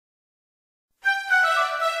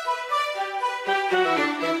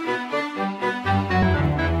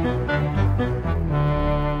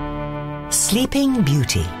Sleeping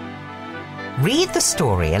Beauty. Read the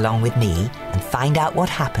story along with me and find out what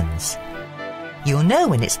happens. You'll know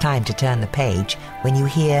when it's time to turn the page when you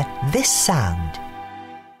hear this sound.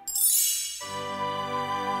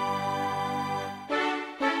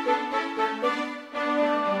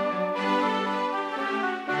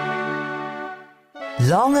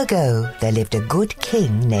 Long ago, there lived a good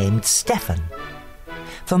king named Stefan.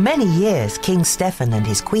 For many years, King Stefan and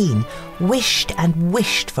his queen wished and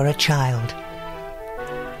wished for a child.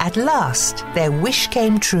 At last, their wish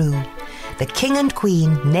came true. The king and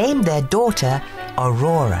queen named their daughter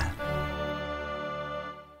Aurora.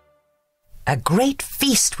 A great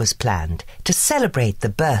feast was planned to celebrate the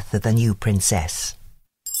birth of the new princess.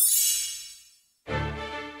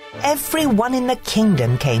 Everyone in the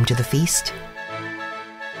kingdom came to the feast.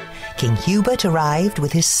 King Hubert arrived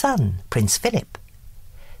with his son, Prince Philip.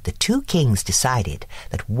 The two kings decided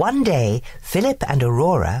that one day Philip and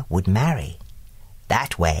Aurora would marry.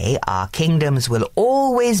 That way our kingdoms will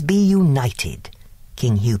always be united,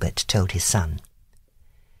 King Hubert told his son.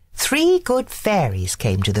 3 good fairies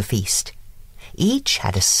came to the feast. Each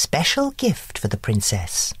had a special gift for the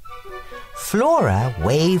princess. Flora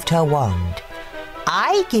waved her wand.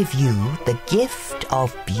 I give you the gift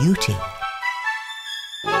of beauty.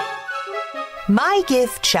 My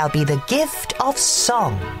gift shall be the gift of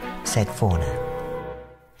song, said Fauna.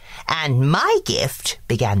 And my gift,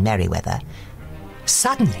 began Merryweather.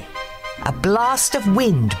 Suddenly, a blast of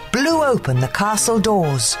wind blew open the castle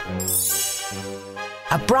doors.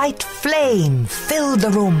 A bright flame filled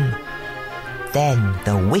the room. Then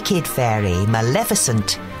the wicked fairy,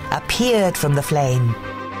 Maleficent, appeared from the flame.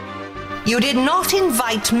 You did not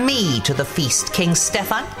invite me to the feast, King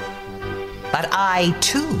Stefan, but I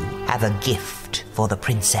too have a gift for the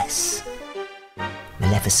princess.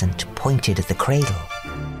 Maleficent pointed at the cradle.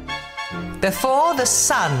 Before the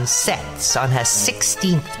sun sets on her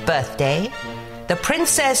 16th birthday, the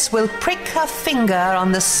princess will prick her finger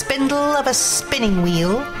on the spindle of a spinning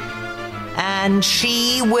wheel, and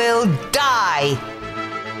she will die.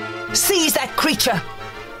 Seize that creature,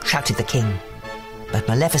 shouted the king. But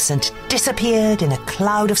Maleficent disappeared in a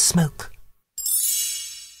cloud of smoke.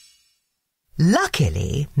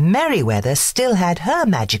 Luckily, Merryweather still had her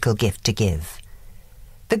magical gift to give.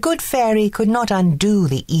 The good fairy could not undo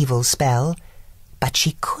the evil spell, but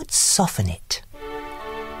she could soften it.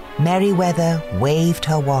 Merryweather waved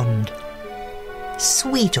her wand.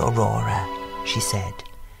 Sweet Aurora, she said,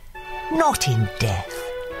 not in death,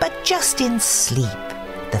 but just in sleep,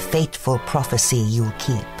 the fateful prophecy you'll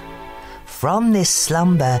keep. From this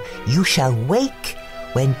slumber you shall wake,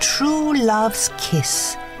 when true love's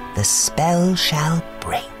kiss the spell shall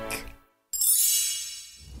break.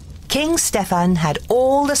 King Stefan had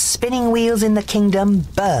all the spinning wheels in the kingdom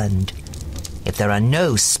burned. If there are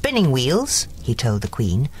no spinning wheels, he told the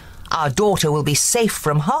queen, our daughter will be safe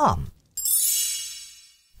from harm.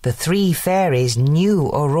 The 3 fairies knew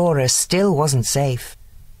Aurora still wasn't safe.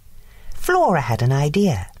 Flora had an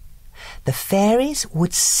idea. The fairies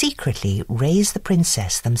would secretly raise the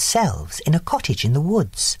princess themselves in a cottage in the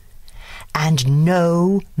woods. And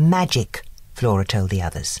no magic, Flora told the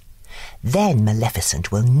others. Then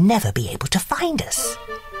Maleficent will never be able to find us.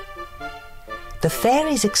 The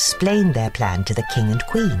fairies explained their plan to the king and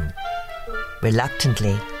queen.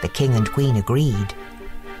 Reluctantly, the king and queen agreed.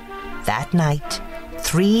 That night,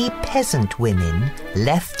 3 peasant women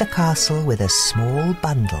left the castle with a small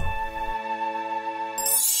bundle.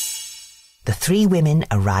 The 3 women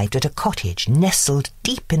arrived at a cottage nestled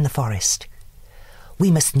deep in the forest.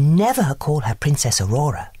 We must never call her Princess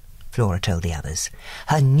Aurora, Flora told the others.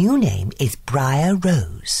 Her new name is Briar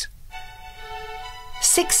Rose.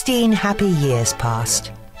 16 happy years passed.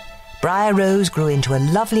 Briar Rose grew into a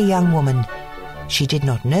lovely young woman. She did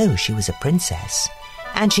not know she was a princess,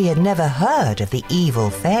 and she had never heard of the evil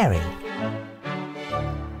fairy.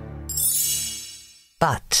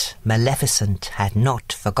 But Maleficent had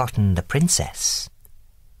not forgotten the princess.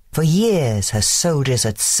 For years her soldiers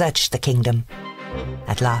had searched the kingdom.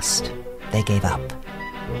 At last, they gave up.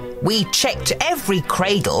 We checked every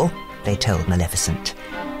cradle, they told Maleficent.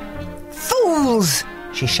 Fools,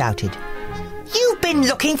 she shouted. You've been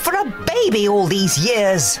looking for a baby all these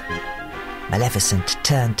years. Maleficent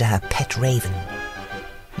turned to her pet raven.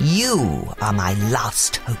 You are my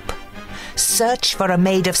last hope. Search for a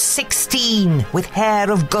maid of 16 with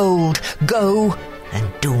hair of gold. Go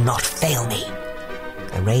and do not fail me.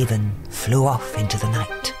 The raven flew off into the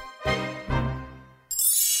night.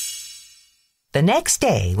 The next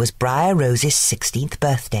day was Briar Rose's 16th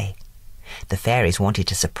birthday. The fairies wanted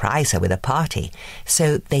to surprise her with a party,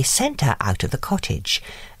 so they sent her out of the cottage.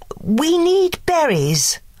 We need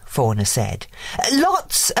berries, Fauna said.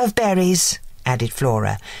 Lots of berries, added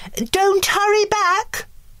Flora. Don't hurry back,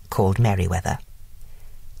 called Merryweather.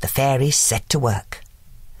 The fairies set to work.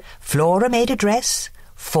 Flora made a dress,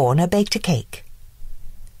 Fauna baked a cake.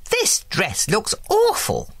 This dress looks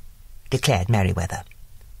awful, declared Merryweather.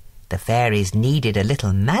 The fairies needed a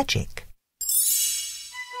little magic.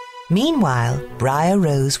 Meanwhile, Briar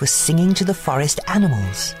Rose was singing to the forest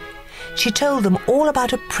animals. She told them all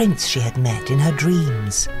about a prince she had met in her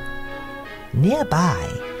dreams.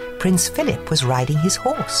 Nearby, Prince Philip was riding his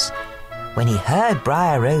horse. When he heard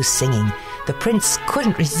Briar Rose singing, the prince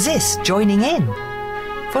couldn't resist joining in.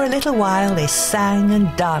 For a little while they sang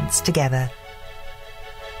and danced together.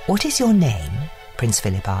 "What is your name?" Prince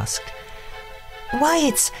Philip asked. "Why,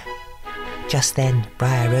 it's—" Just then,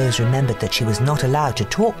 Briar Rose remembered that she was not allowed to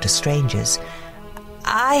talk to strangers.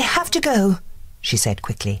 "I have to go," she said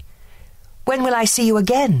quickly. "When will I see you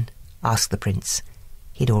again?" asked the prince.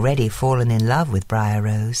 He'd already fallen in love with Briar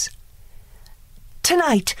Rose.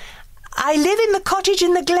 "Tonight. I live in the cottage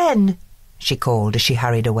in the glen," she called as she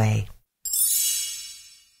hurried away.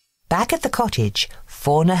 Back at the cottage,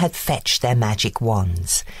 Fauna had fetched their magic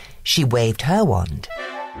wands. She waved her wand.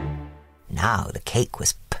 Now the cake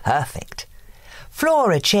was perfect.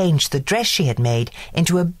 Flora changed the dress she had made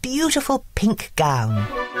into a beautiful pink gown.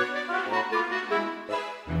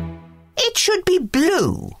 "It should be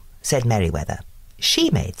blue," said Merryweather.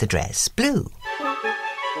 She made the dress blue.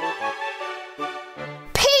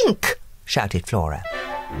 "Pink!" shouted Flora.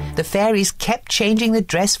 The fairies kept changing the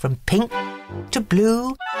dress from pink to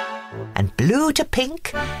blue, and blue to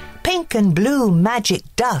pink. Pink and blue magic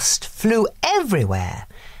dust flew everywhere.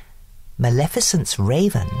 Maleficent's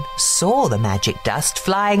raven saw the magic dust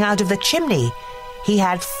flying out of the chimney. He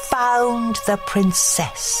had found the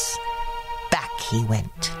princess. Back he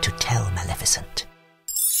went to tell Maleficent.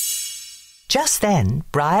 Just then,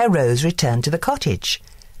 Briar Rose returned to the cottage.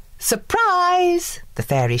 "Surprise!" the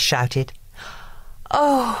fairies shouted.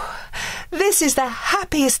 "Oh, this is the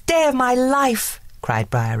happiest day of my life," cried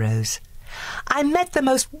Briar Rose. "I met the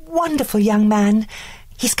most wonderful young man.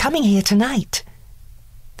 He's coming here tonight."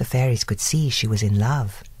 The fairies could see she was in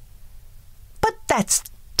love. "But that's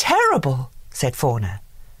terrible," said Fauna.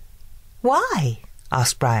 "Why?"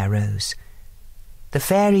 asked Briar Rose. The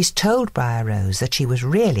fairies told Briar Rose that she was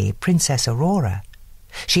really Princess Aurora.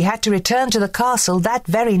 She had to return to the castle that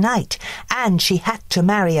very night, and she had to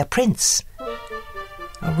marry a prince.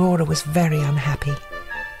 Aurora was very unhappy.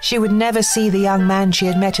 She would never see the young man she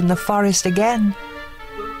had met in the forest again.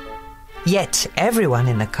 Yet everyone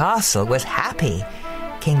in the castle was happy.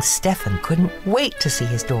 King Stephen couldn't wait to see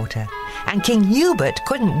his daughter, and King Hubert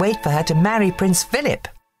couldn't wait for her to marry Prince Philip.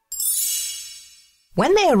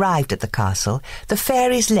 When they arrived at the castle, the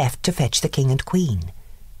fairies left to fetch the king and queen.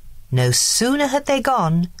 No sooner had they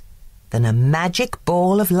gone than a magic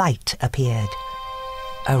ball of light appeared.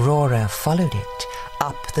 Aurora followed it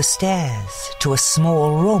up the stairs to a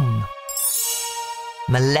small room.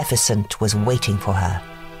 Maleficent was waiting for her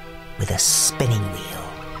with a spinning wheel.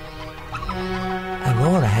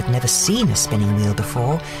 Aurora had never seen a spinning wheel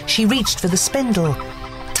before. She reached for the spindle.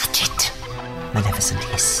 "Touch it," Maleficent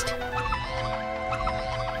hissed.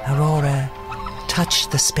 Aurora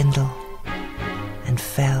touched the spindle and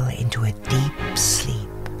fell into a deep sleep.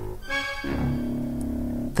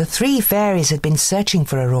 The three fairies had been searching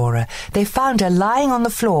for Aurora. They found her lying on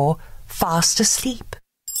the floor, fast asleep.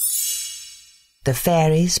 The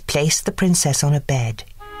fairies placed the princess on a bed.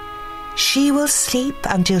 "She will sleep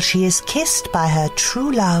until she is kissed by her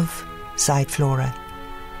true love," sighed Flora.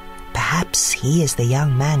 "Perhaps he is the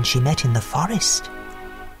young man she met in the forest."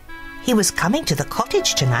 "He was coming to the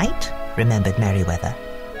cottage tonight," remembered Merryweather.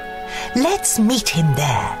 "Let's meet him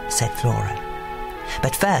there," said Flora.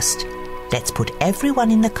 "But first, let's put everyone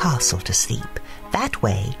in the castle to sleep. That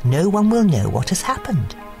way, no one will know what has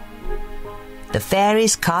happened." The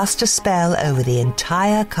fairies cast a spell over the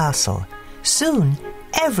entire castle. Soon,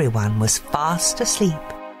 everyone was fast asleep.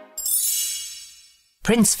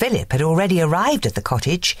 Prince Philip had already arrived at the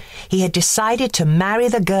cottage. He had decided to marry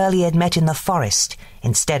the girl he had met in the forest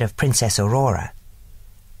instead of Princess Aurora.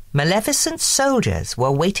 Maleficent's soldiers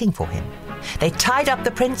were waiting for him. They tied up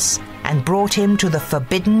the prince and brought him to the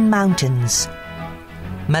Forbidden Mountains.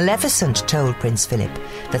 Maleficent told Prince Philip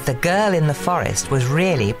that the girl in the forest was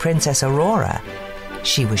really Princess Aurora.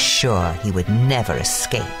 She was sure he would never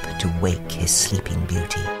escape to wake his sleeping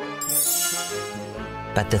beauty.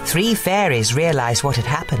 But the three fairies realized what had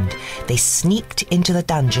happened. They sneaked into the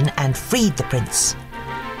dungeon and freed the prince.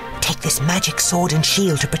 "Take this magic sword and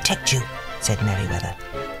shield to protect you," said Merryweather.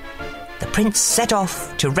 The prince set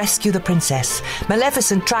off to rescue the princess.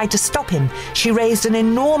 Maleficent tried to stop him. She raised an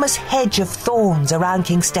enormous hedge of thorns around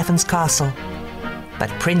King Stephen's castle. But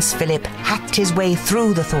Prince Philip hacked his way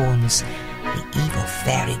through the thorns. The evil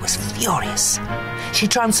fairy was furious. She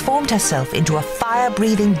transformed herself into a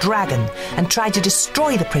fire-breathing dragon and tried to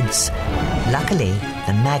destroy the prince. Luckily,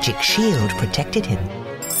 the magic shield protected him.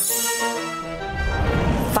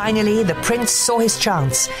 Finally, the prince saw his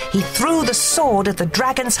chance. He threw the sword at the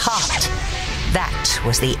dragon's heart. That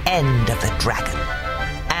was the end of the dragon.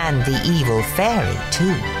 And the evil fairy,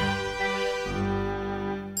 too.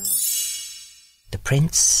 The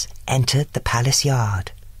prince entered the palace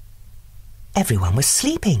yard. Everyone was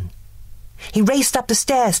sleeping. He raced up the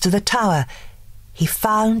stairs to the tower. He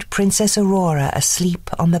found Princess Aurora asleep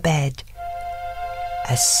on the bed.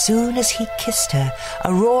 As soon as he kissed her,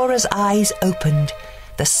 Aurora's eyes opened.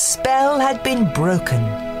 The spell had been broken.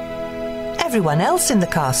 Everyone else in the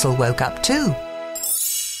castle woke up too.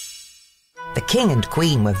 The king and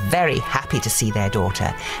queen were very happy to see their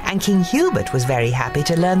daughter, and King Hubert was very happy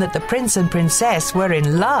to learn that the prince and princess were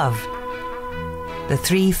in love. The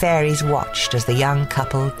three fairies watched as the young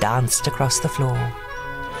couple danced across the floor.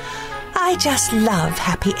 "I just love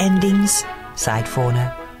happy endings," sighed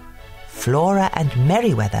Fauna. Flora and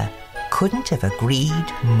Merryweather couldn't have agreed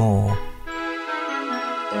more.